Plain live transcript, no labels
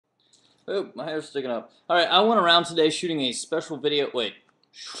Oh, my hair's sticking up. Alright, I went around today shooting a special video. Wait.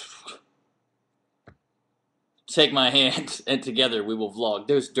 Take my hand and together we will vlog.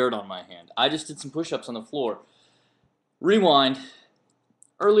 There's dirt on my hand. I just did some push-ups on the floor. Rewind.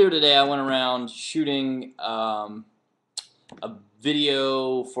 Earlier today I went around shooting a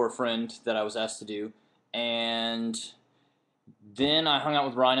video for a friend that I was asked to do. And then I hung out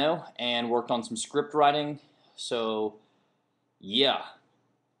with Ryno and worked on some script writing. So, yeah.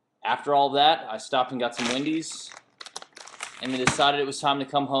 After all that, I stopped and got some Wendy's and then decided it was time to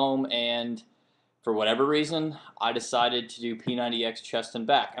come home, and for whatever reason, I decided to do P90x chest and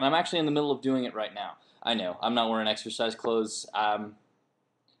back. And I'm actually in the middle of doing it right now. I know, I'm not wearing exercise clothes.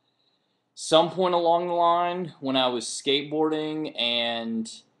 Some point along the line, when I was skateboarding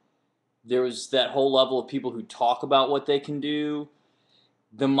and there was that whole level of people who talk about what they can do,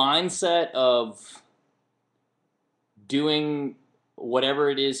 the mindset of doing whatever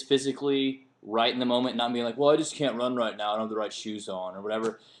it is physically right in the moment, not being like, well, I just can't run right now, I don't have the right shoes on or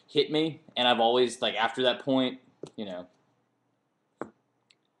whatever, hit me. And I've always, like, after that point, you know,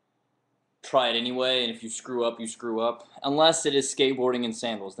 try it anyway, and if you screw up, you screw up. Unless it is skateboarding in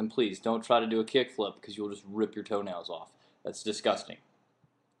sandals, then please don't try to do a kickflip because you'll just rip your toenails off. That's disgusting.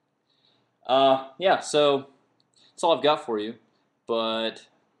 Yeah, so that's all I've got for you. But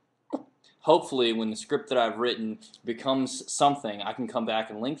hopefully when the script that I've written becomes something, I can come back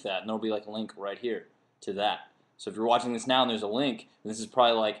and link that, and there'll be like a link right here to that. So if you're watching this now and there's a link, this is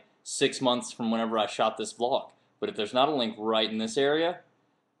probably like 6 months from whenever I shot this vlog. But if there's not a link right in this area,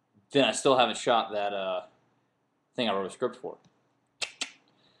 then I still haven't shot that thing I wrote a script for. And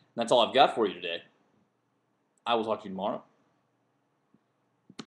that's all I've got for you today. I will talk to you tomorrow.